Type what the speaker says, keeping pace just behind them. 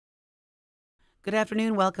Good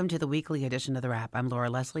afternoon. Welcome to the weekly edition of The Wrap. I'm Laura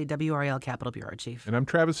Leslie, WRAL Capitol Bureau Chief. And I'm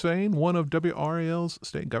Travis Fain, one of WRAL's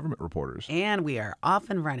state government reporters. And we are off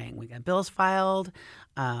and running. We got bills filed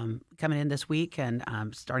coming in this week and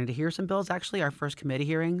starting to hear some bills, actually, our first committee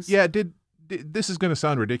hearings. Yeah, this is going to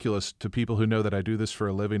sound ridiculous to people who know that I do this for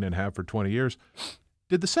a living and have for 20 years.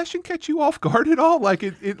 Did the session catch you off guard at all? Like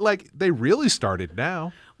they really started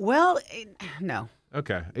now. Well, no.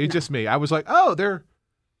 Okay. It's just me. I was like, oh, they're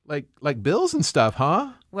like bills and stuff, huh?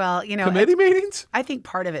 Well, committee meetings? I think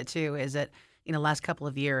part of it, too, is that, last couple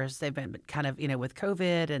of years, they've been kind of, with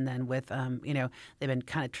COVID and then with, they've been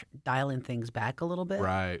kind of dialing things back a little bit.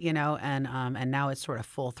 Right. And now it's sort of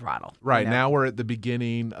full throttle. Right. Now we're at the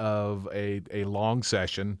beginning of a long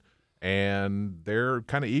session, and they're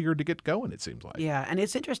kind of eager to get going, it seems like. Yeah. And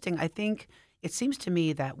it's interesting. I think it seems to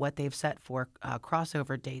me that what they've set for a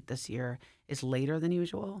crossover date this year is later than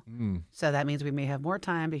usual. So that means we may have more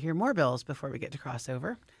time to hear more bills before we get to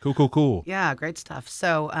crossover. Cool. Yeah, great stuff.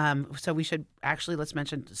 So we should actually, let's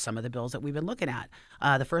mention some of the bills that we've been looking at.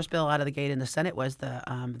 The first bill out of the gate in the Senate was the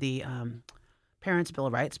Parents' Bill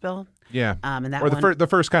of Rights bill. Yeah. And that the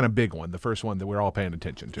first kind of big one, the first one that we're all paying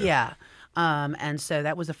attention to. Yeah. And so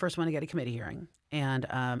that was the first one to get a committee hearing. And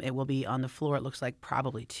it will be on the floor, it looks like,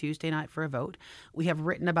 probably Tuesday night for a vote. We have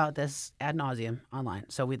written about this ad nauseum online,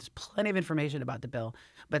 so there's plenty of information about the bill.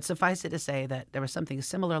 But suffice it to say that there was something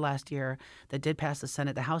similar last year that did pass the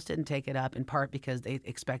Senate. The House didn't take it up, in part because they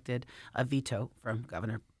expected a veto from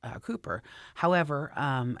Governor Cooper. However,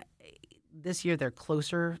 this year they're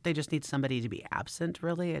closer. They just need somebody to be absent,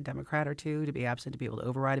 really, a Democrat or two to be absent to be able to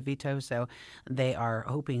override a veto. So they are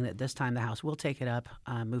hoping that this time the House will take it up,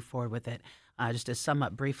 move forward with it. Just to sum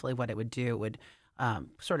up briefly what it would do, it would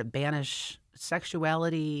sort of banish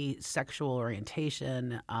sexuality, sexual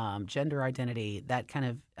orientation, gender identity, that kind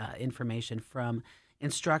of information from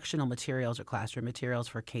instructional materials or classroom materials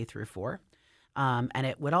for K through 4. And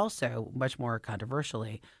it would also, much more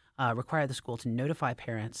controversially, require the school to notify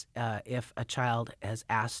parents if a student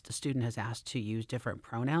has asked to use different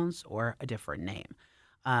pronouns or a different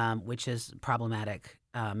name, which is problematic,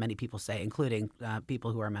 many people say, including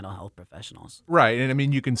people who are mental health professionals. Right. And I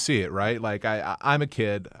mean, you can see it, right? Like I'm a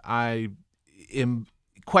kid. I am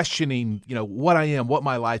questioning, what I am, what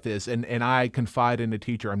my life is. And I confide in a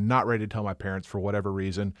teacher. I'm not ready to tell my parents for whatever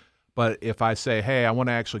reason. But if I say, hey, I want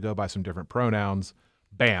to actually go by some different pronouns,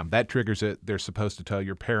 bam, that triggers it. They're supposed to tell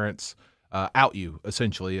your parents, out you,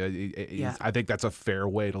 essentially. Yeah. I think that's a fair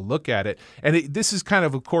way to look at it. And this is kind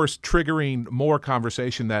of course, triggering more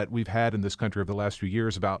conversation that we've had in this country over the last few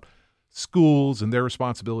years about schools and their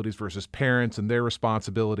responsibilities versus parents and their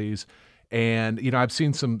responsibilities. And, I've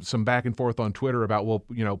seen some back and forth on Twitter about, well,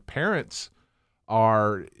 parents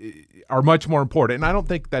are much more important. And I don't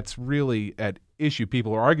think that's really at issue.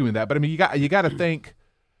 People are arguing that. But, I mean, you got to think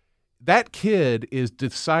that kid is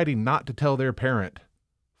deciding not to tell their parent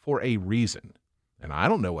for a reason. And I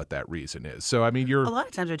don't know what that reason is. So, I mean, a lot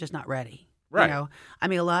of times they're just not ready. Right. I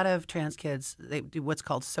mean, a lot of trans kids, they do what's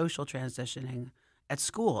called social transitioning at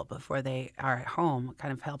school before they are at home,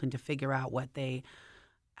 kind of helping to figure out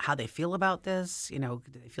how they feel about this. Do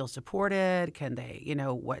they feel supported? Can they,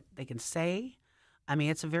 what they can say? I mean,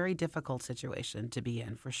 it's a very difficult situation to be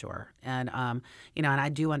in, for sure. And, and I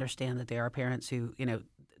do understand that there are parents who,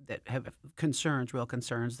 that have real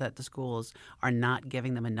concerns that the schools are not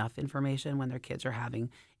giving them enough information when their kids are having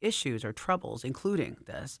issues or troubles, including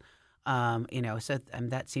this. So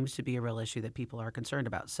that seems to be a real issue that people are concerned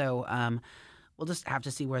about. So we'll just have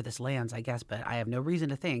to see where this lands, I guess. But I have no reason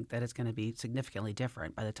to think that it's going to be significantly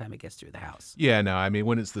different by the time it gets through the House. Yeah, no, I mean,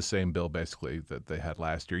 when it's the same bill, basically, that they had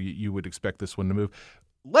last year, you would expect this one to move.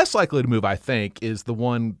 Less likely to move, I think, is the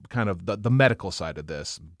one kind of the medical side of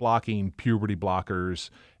this, blocking puberty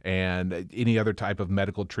blockers and any other type of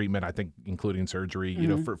medical treatment, I think including surgery,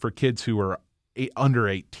 for kids who are under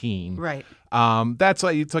 18. Right.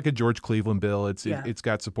 It's like a George Cleveland bill. It's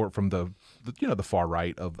got support from the far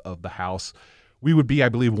right of the House. We would be, I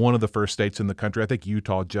believe, one of the first states in the country. I think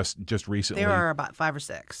Utah just recently. There are about 5 or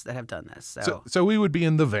 6 that have done this. So we would be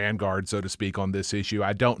in the vanguard, so to speak, on this issue.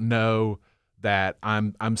 I don't know that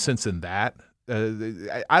I'm sensing that.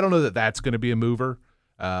 I don't know that that's going to be a mover,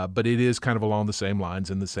 but it is kind of along the same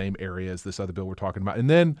lines in the same area as this other bill we're talking about. And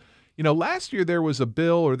then, last year there was a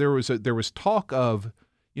bill, or there was talk of,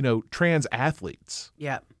 trans athletes.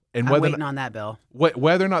 Yeah. And I'm waiting on that bill.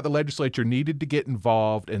 Whether or not the legislature needed to get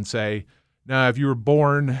involved and say, no, if you were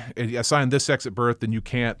born assigned this sex at birth, then you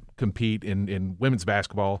can't compete in women's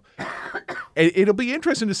basketball. It'll be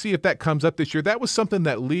interesting to see if that comes up this year. That was something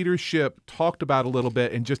that leadership talked about a little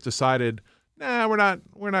bit and just decided, nah, we're not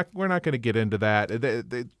going to get into that.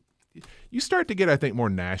 you start to get, I think, more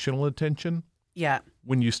national attention. Yeah.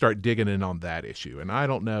 When you start digging in on that issue, and I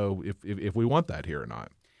don't know if we want that here or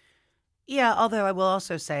not. Yeah, although I will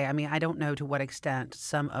also say, I mean, I don't know to what extent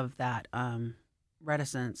some of that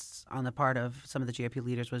reticence on the part of some of the GOP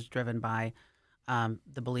leaders was driven by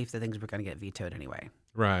the belief that things were going to get vetoed anyway.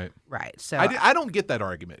 Right. Right. So I don't get that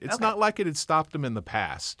argument. It's Okay. not like it had stopped them in the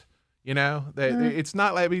past. You know, it's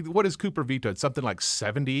not like, I mean, what has Cooper vetoed? Something like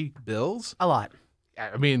 70 bills? a lot.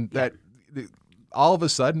 I mean, that all of a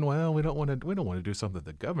sudden, well, we don't want to do something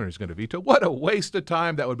the governor's going to veto. What a waste of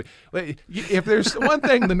time that would be. If there's one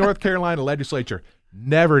thing the North Carolina legislature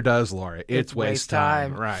never does, Laura, it's waste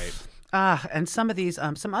time. Right. And some of these,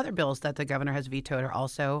 some other bills that the governor has vetoed are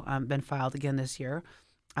also been filed again this year.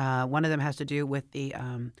 One of them has to do with the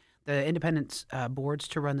independent boards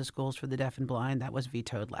to run the schools for the deaf and blind. That was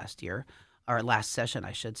vetoed last year, or last session,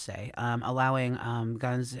 I should say. Allowing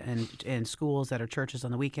guns in schools that are churches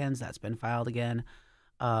on the weekends. That's been filed again.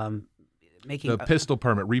 Making the pistol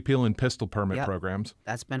permit, repealing pistol permit Yep. programs.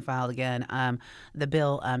 That's been filed again. The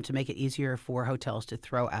bill to make it easier for hotels to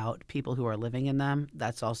throw out people who are living in them,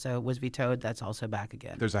 that's also was vetoed. That's also back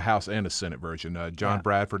again. There's a House and a Senate version. John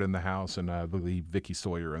Bradford in the House, and I believe Vicky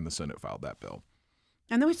Sawyer in the Senate filed that bill.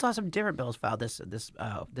 And then we saw some different bills filed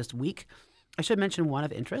this week. I should mention one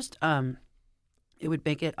of interest. It would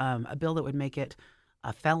make it a bill that would make it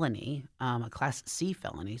a felony, a Class C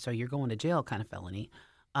felony, so you're going to jail kind of felony,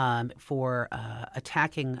 for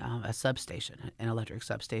attacking a substation, an electric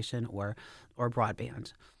substation, or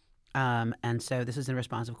broadband. And so this is in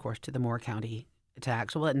response, of course, to the Moore County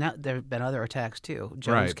attacks. Well, now there have been other attacks too. Jones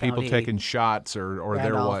Right, County, people taking shots or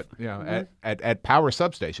they're Randolph. at power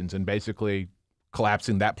substations and basically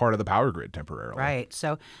collapsing that part of the power grid temporarily. Right.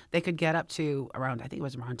 So they could get up to around, I think it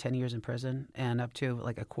was around 10 years in prison and up to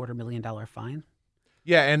like a $250,000 fine.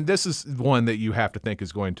 Yeah, and this is one that you have to think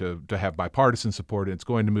is going to have bipartisan support, and it's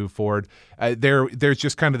going to move forward. There's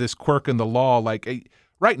just kind of this quirk in the law. Like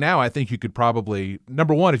right now, I think you could probably,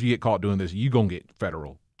 number one, if you get caught doing this, you're going to get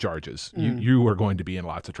federal charges. You are going to be in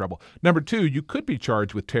lots of trouble. Number two, you could be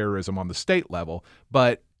charged with terrorism on the state level,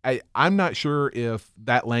 but I'm not sure if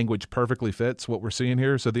that language perfectly fits what we're seeing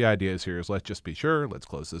here. So the idea is let's just be sure. Let's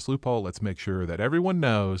close this loophole. Let's make sure that everyone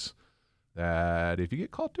knows that if you get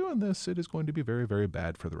caught doing this, it is going to be very, very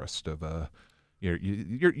bad for the rest of you're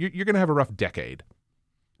going to have a rough decade.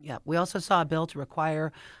 Yeah. We also saw a bill to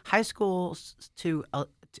require high schools to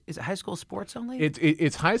is it high school sports only?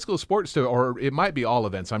 It's high school sports or it might be all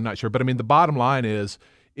events. I'm not sure, but I mean the bottom line is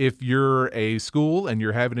if you're a school and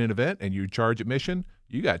you're having an event and you charge admission,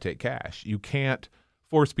 you got to take cash. You can't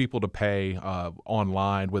force people to pay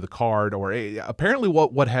online with a card or apparently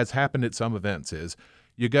what has happened at some events is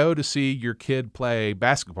you go to see your kid play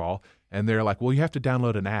basketball and they're like, well, you have to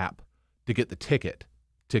download an app to get the ticket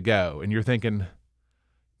to go. And you're thinking,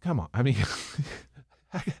 come on. I mean,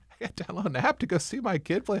 I got to download an app to go see my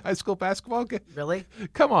kid play high school basketball. Really?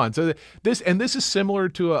 Come on. So this is similar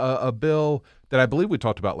to a bill that I believe we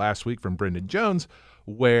talked about last week from Brendan Jones,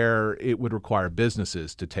 where it would require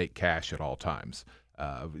businesses to take cash at all times,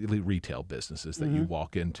 retail businesses that you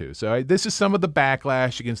walk into. So this is some of the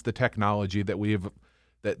backlash against the technology that we have,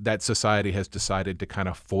 that society has decided to kind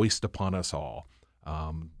of foist upon us all,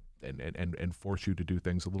 and force you to do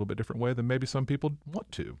things a little bit different way than maybe some people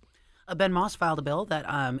want to. Ben Moss filed a bill that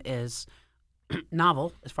is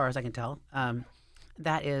novel, as far as I can tell.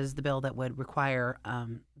 That is the bill that would require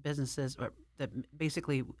businesses, or that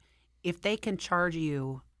basically, if they can charge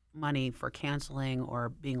you money for canceling or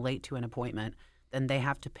being late to an appointment, then they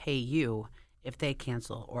have to pay you if they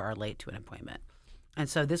cancel or are late to an appointment. And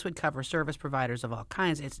so this would cover service providers of all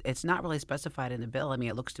kinds. It's not really specified in the bill. I mean,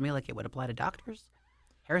 it looks to me like it would apply to doctors,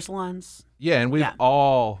 hair salons. Yeah, and we've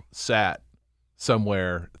all sat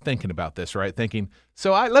somewhere thinking about this, right? Thinking,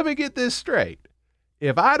 so let me get this straight.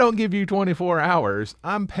 If I don't give you 24 hours,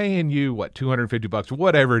 I'm paying you, $250,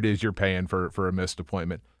 whatever it is you're paying for a missed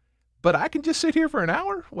appointment. But I can just sit here for an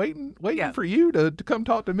hour waiting for you to come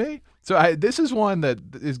talk to me. So this is one that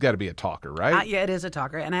has got to be a talker, right? Yeah, it is a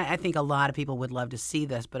talker. And I think a lot of people would love to see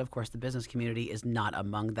this. But, of course, the business community is not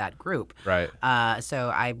among that group. Right. So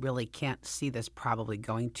I really can't see this probably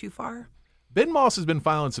going too far. Ben Moss has been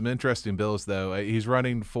filing some interesting bills, though. He's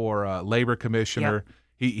running for labor commissioner.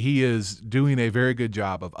 Yep. He is doing a very good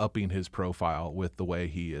job of upping his profile with the way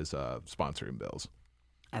he is sponsoring bills.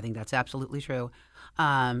 I think that's absolutely true.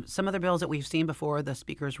 Some other bills that we've seen before, the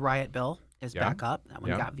Speaker's riot bill is back up. That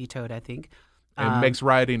one got vetoed, I think. And makes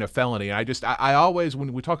rioting a felony. I always,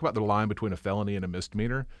 when we talk about the line between a felony and a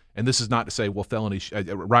misdemeanor, and this is not to say, well,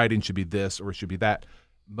 rioting should be this or it should be that.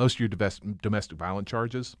 Most of your domestic violence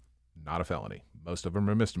charges, not a felony. Most of them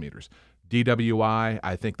are misdemeanors. DWI,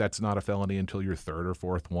 I think that's not a felony until your third or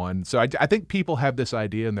fourth one. So I think people have this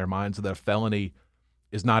idea in their minds that a felony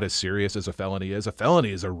is not as serious as a felony is. A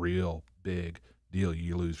felony is a real big deal.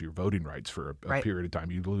 You lose your voting rights for a period of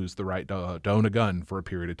time. You lose the right to own a gun for a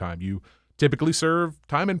period of time. You typically serve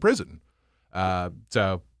time in prison.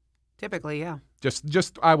 So typically, yeah.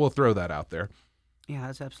 Just I will throw that out there. Yeah,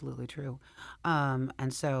 that's absolutely true.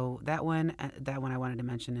 And so that one I wanted to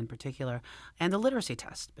mention in particular, and the literacy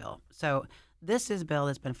test bill. So this is a bill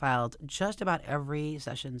that's been filed just about every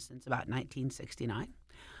session since about 1969.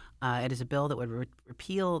 It is a bill that would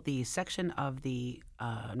repeal the section of the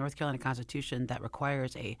North Carolina Constitution that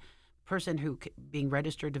requires a person who being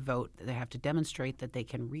registered to vote, they have to demonstrate that they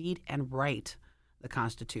can read and write the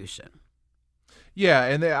Constitution. Yeah,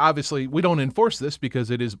 and obviously we don't enforce this because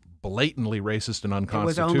it is blatantly racist and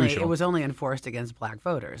unconstitutional. It was only enforced against black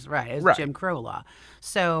voters, right? It was Jim Crow law.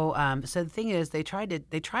 So, so the thing is, they tried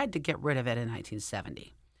to get rid of it in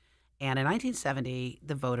 1970. And in 1970,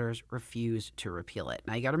 the voters refused to repeal it.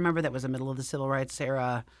 Now, you got to remember that was the middle of the civil rights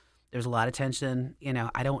era. There's a lot of tension.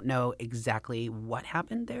 I don't know exactly what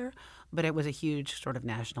happened there, but it was a huge sort of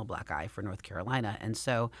national black eye for North Carolina. And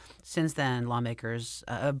so since then, lawmakers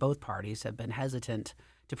of both parties have been hesitant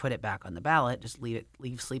to put it back on the ballot, just leave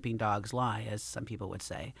sleeping dogs lie, as some people would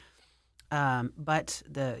say. But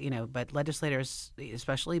legislators,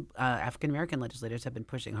 especially African American legislators, have been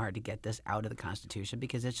pushing hard to get this out of the Constitution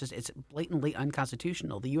because it's blatantly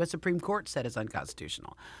unconstitutional. The U.S. Supreme Court said it's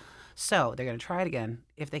unconstitutional. So they're going to try it again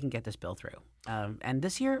if they can get this bill through. And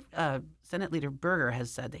this year, Senate Leader Berger has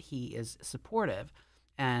said that he is supportive.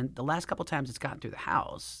 And the last couple times it's gotten through the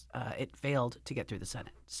House, it failed to get through the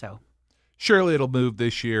Senate. So surely it'll move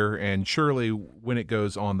this year, and surely when it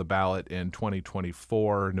goes on the ballot in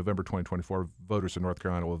 2024, November 2024, voters in North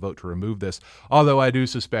Carolina will vote to remove this. Although I do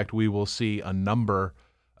suspect we will see a number.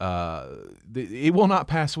 It will not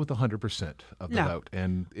pass with 100% of the vote,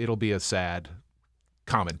 and it'll be a sad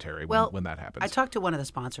commentary when that happens. I talked to one of the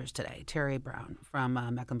sponsors today, Terry Brown from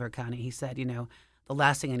Mecklenburg County. He said, the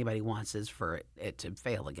last thing anybody wants is for it to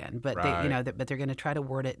fail again. But but they're going to try to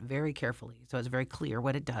word it very carefully, so it's very clear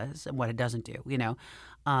what it does and what it doesn't do.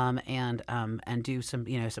 And do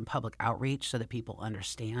some public outreach so that people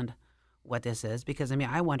understand what this is. Because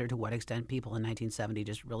I wonder to what extent people in 1970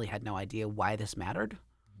 just really had no idea why this mattered.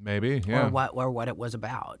 Maybe, yeah. Or what it was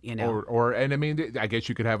about, I guess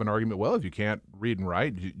you could have an argument. Well, if you can't read and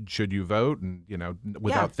write, should you vote? And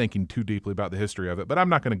without thinking too deeply about the history of it. But I'm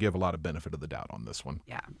not going to give a lot of benefit of the doubt on this one.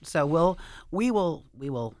 Yeah. So we will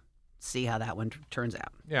see how that one turns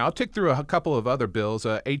out. Yeah, I'll tick through a couple of other bills.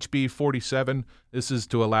 HB 47. This is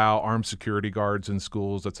to allow armed security guards in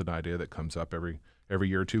schools. That's an idea that comes up every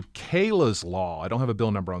year or two. Kayla's Law, I don't have a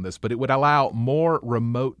bill number on this, but it would allow more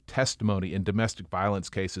remote testimony in domestic violence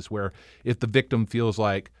cases where if the victim feels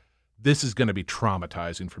like this is going to be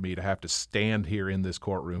traumatizing for me to have to stand here in this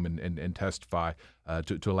courtroom and testify,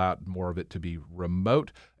 to allow more of it to be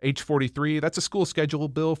remote. H43, that's a school schedule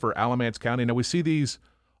bill for Alamance County. Now, we see these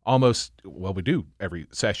we do every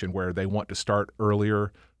session where they want to start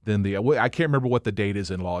earlier than I can't remember what the date is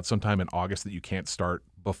in law. It's sometime in August that you can't start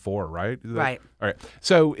before, right? Right. All right.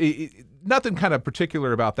 So nothing kind of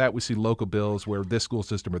particular about that. We see local bills where this school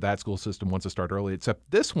system or that school system wants to start early, except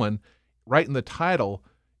this one, right in the title,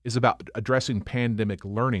 is about addressing pandemic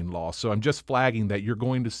learning loss. So I'm just flagging that you're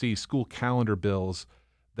going to see school calendar bills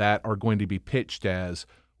that are going to be pitched as,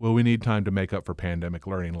 well, we need time to make up for pandemic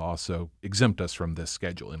learning loss, so exempt us from this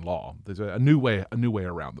schedule in law. There's a new way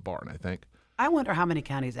around the barn, I think. I wonder how many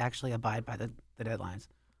counties actually abide by the deadlines.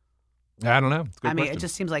 I don't know. It's a good question. It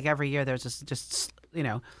just seems like every year there's just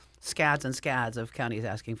scads and scads of counties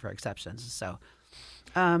asking for exceptions. So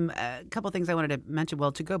a couple of things I wanted to mention.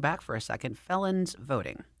 Well, to go back for a second, felons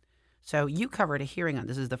voting. So you covered a hearing on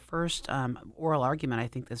this. Is the first oral argument I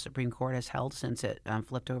think the Supreme Court has held since it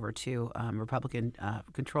flipped over to Republican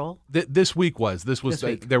control. This week was. This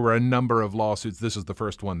week. There were a number of lawsuits. This is the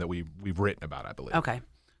first one that we've written about, I believe. Okay.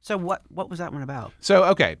 So what was that one about? So,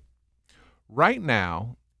 okay. Right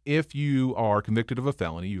now, if you are convicted of a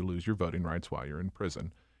felony, you lose your voting rights while you're in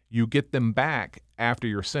prison. You get them back after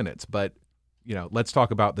your sentence. But, let's talk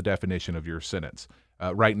about the definition of your sentence.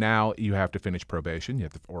 Right now, you have to finish probation,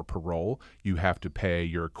 or parole. You have to pay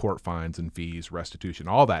your court fines and fees, restitution,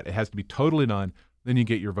 all that. It has to be totally done. Then you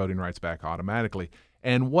get your voting rights back automatically.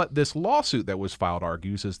 And what this lawsuit that was filed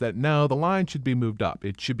argues is that, no, the line should be moved up.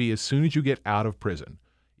 It should be as soon as you get out of prison.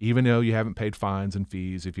 Even though you haven't paid fines and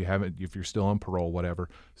fees, if you're still on parole, whatever,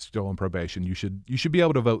 still on probation, you should be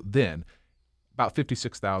able to vote then. about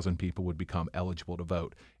 56,000 people would become eligible to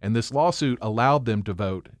vote. And this lawsuit allowed them to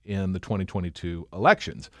vote in the 2022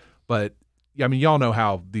 elections. But I mean, y'all know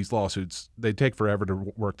how these lawsuits, they take forever to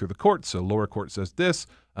work through the courts. So lower court says this,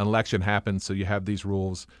 an election happens, so you have these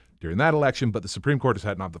rules during that election, but the Supreme Court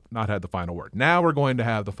has not had the final word. Now we're going to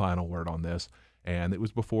have the final word on this. And it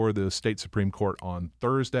was before the state Supreme Court on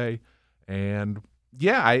Thursday. And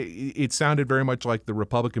yeah, it sounded very much like the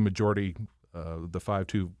Republican majority, the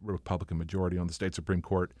 5-2 Republican majority on the state Supreme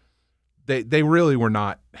Court. They really were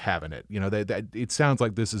not having it. You know, it sounds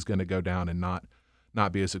like this is going to go down and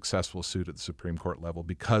not be a successful suit at the Supreme Court level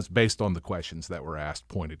because based on the questions that were asked,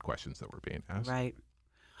 pointed questions that were being asked. Right.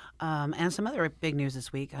 And some other big news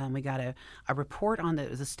this week. We got a report on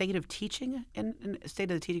the state of teaching and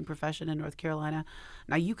state of the teaching profession in North Carolina.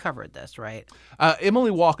 Now, you covered this, right?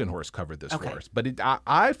 Emily Walkenhorst covered this Okay. for us, but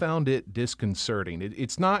I found it disconcerting.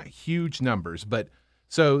 It's not huge numbers, but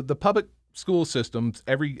so the public school systems,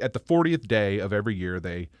 at the 40th day of every year,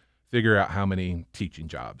 they figure out how many teaching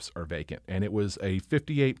jobs are vacant. And it was a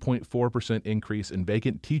 58.4% increase in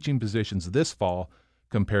vacant teaching positions this fall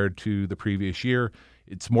compared to the previous year.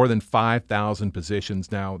 It's more than 5,000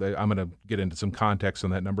 positions now. I'm going to get into some context on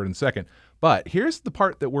that number in a second. But here's the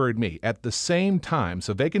part that worried me. At the same time,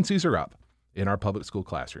 so vacancies are up in our public school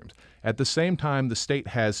classrooms. At the same time, the state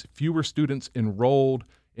has fewer students enrolled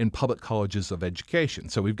in public colleges of education.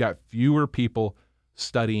 So we've got fewer people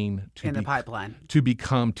studying in the pipeline to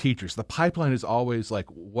become teachers. The pipeline is always like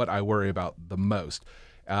what I worry about the most.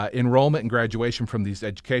 Enrollment and graduation from these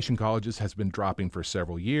education colleges has been dropping for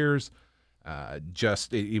several years.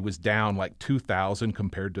 It was down like 2,000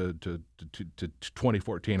 compared to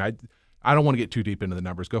 2014. I don't want to get too deep into the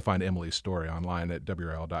numbers. Go find Emily's story online at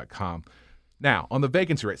WRAL.com. Now, on the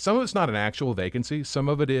vacancy rate, some of it's not an actual vacancy. Some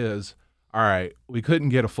of it is, all right, we couldn't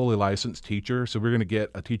get a fully licensed teacher, so we're going to get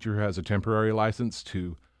a teacher who has a temporary license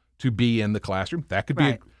to be in the classroom. That could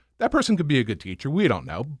Right. that person could be a good teacher. We don't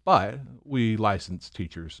know, but we license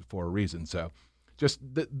teachers for a reason. So just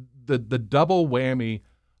the double whammy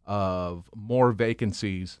of more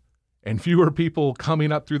vacancies and fewer people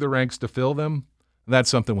coming up through the ranks to fill them, that's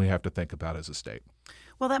something we have to think about as a state.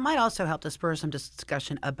 Well, that might also help to spur some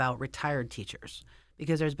discussion about retired teachers,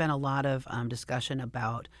 because there's been a lot of discussion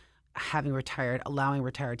about allowing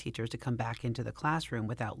retired teachers to come back into the classroom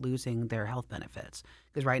without losing their health benefits.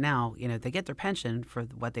 Because right now, they get their pension for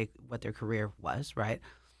what their career was, right?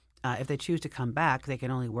 If they choose to come back, they can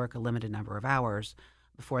only work a limited number of hours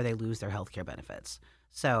before they lose their health care benefits.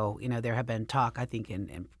 So, there have been talk, I think,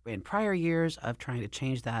 in prior years of trying to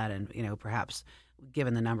change that, and perhaps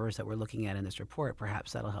given the numbers that we're looking at in this report,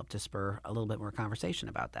 perhaps that'll help to spur a little bit more conversation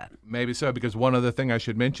about that. Maybe so, because one other thing I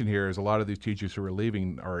should mention here is a lot of these teachers who are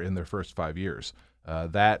leaving are in their first 5 years.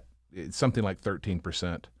 That it's something like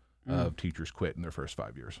 13% of teachers quit in their first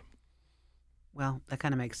 5 years. Well, that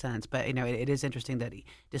kind of makes sense. But, it is interesting that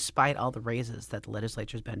despite all the raises that the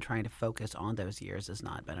legislature's been trying to focus on those years has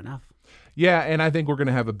not been enough. Yeah, and I think we're going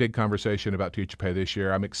to have a big conversation about teacher pay this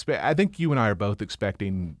year. I think you and I are both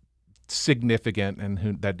expecting significant,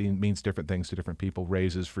 and that means different things to different people,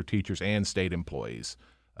 raises for teachers and state employees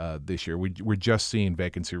this year. We're just seeing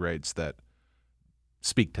vacancy rates that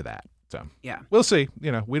speak to that. So yeah, we'll see.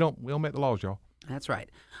 We don't make the laws, y'all. That's right.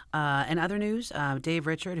 In other news, Dave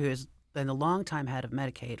Richard, who has been the longtime head of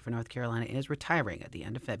Medicaid for North Carolina, is retiring at the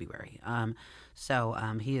end of February. So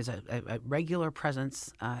he is a regular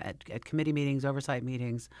presence at committee meetings, oversight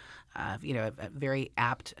meetings, a very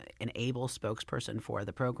apt and able spokesperson for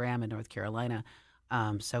the program in North Carolina.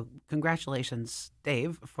 So congratulations,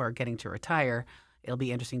 Dave, for getting to retire. It'll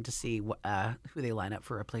be interesting to see who they line up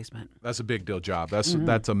for replacement. That's a big deal job.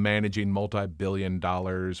 That's a managing multi-billion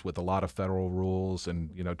dollars with a lot of federal rules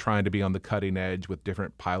and trying to be on the cutting edge with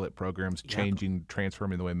different pilot programs,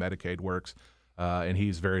 transforming the way Medicaid works. And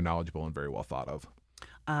he's very knowledgeable and very well thought of.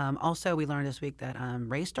 Also, we learned this week that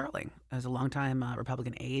Ray Starling, as a longtime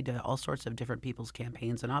Republican aide to all sorts of different people's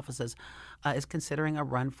campaigns and offices, is considering a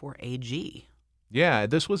run for AG. Yeah,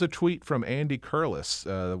 this was a tweet from Andy Curlis,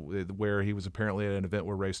 where he was apparently at an event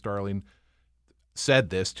where Ray Starling said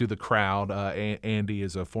this to the crowd. Andy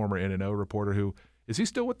is a former N&O reporter who is he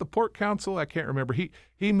still with the Port Council? I can't remember.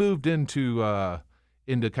 He moved into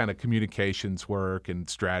kind of communications work and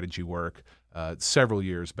strategy work several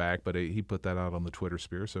years back, but he put that out on the Twitter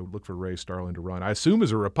sphere. So look for Ray Starling to run, I assume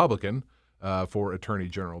as a Republican, for Attorney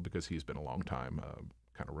General, because he's been a long time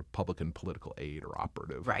kind of Republican political aide or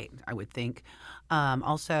operative. Right, I would think.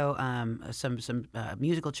 Also, some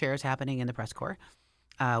musical chairs happening in the press corps.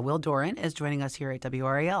 Will Doran is joining us here at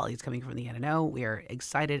WRAL. He's coming from the N&O. We are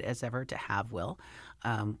excited as ever to have Will.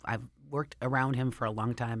 I've worked around him for a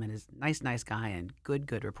long time and is nice guy and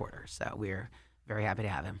good reporter. So we're very happy to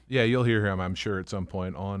have him. Yeah, you'll hear him, I'm sure, at some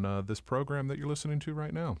point on this program that you're listening to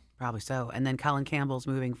right now. Probably so. And then Colin Campbell's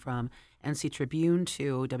moving from NC Tribune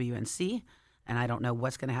to WNC. And I don't know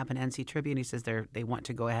what's going to happen to NC Tribune. He says they want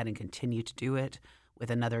to go ahead and continue to do it with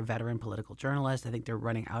another veteran political journalist. I think they're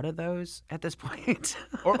running out of those at this point.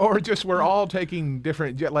 or just we're all taking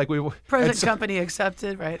different, like we present company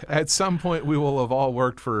accepted, right? At some point, we will have all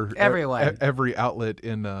worked for everyone, every outlet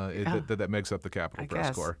in that makes up the Capitol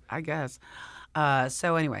Press Corps. I guess.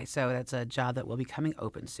 So anyway, so that's a job that will be coming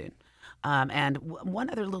open soon. And one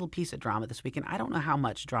other little piece of drama this weekend. I don't know how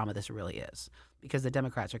much drama this really is because the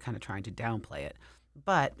Democrats are kind of trying to downplay it.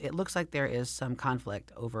 But it looks like there is some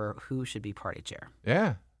conflict over who should be party chair.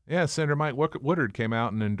 Yeah. Senator Mike Woodard came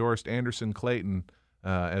out and endorsed Anderson Clayton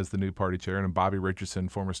as the new party chair, and Bobby Richardson,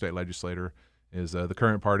 former state legislator, is the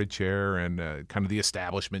current party chair and kind of the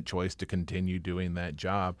establishment choice to continue doing that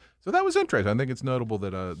job. So that was interesting. I think it's notable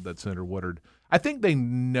that Senator Woodard, I think they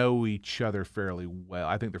know each other fairly well.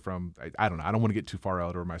 I think they're from, I don't know. I don't want to get too far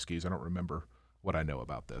out over my skis. I don't remember what I know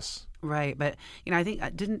about this. Right. But, I think,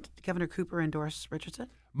 didn't Governor Cooper endorse Richardson?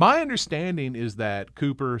 My understanding is that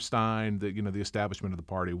Cooper, Stein, the establishment of the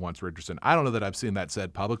party wants Richardson. I don't know that I've seen that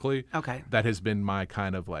said publicly. Okay. That has been my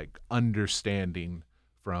kind of like understanding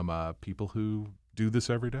from people who do this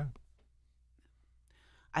every day.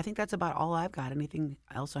 I think that's about all I've got. Anything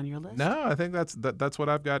else on your list? No, I think that's what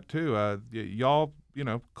I've got too. Y'all,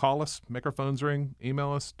 call us, make our phones ring,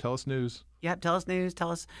 email us, tell us news. Yep, tell us news. Tell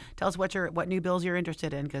us what new bills you're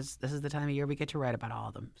interested in, because this is the time of year we get to write about all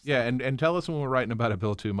of them. So. Yeah, and tell us when we're writing about a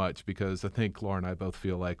bill too much, because I think Laura and I both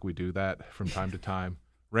feel like we do that from time to time.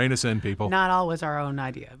 Rein us in, people. Not always our own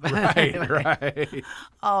idea. But right, anyway. right.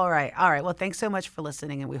 All right. Well, thanks so much for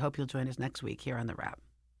listening, and we hope you'll join us next week here on The Wrap.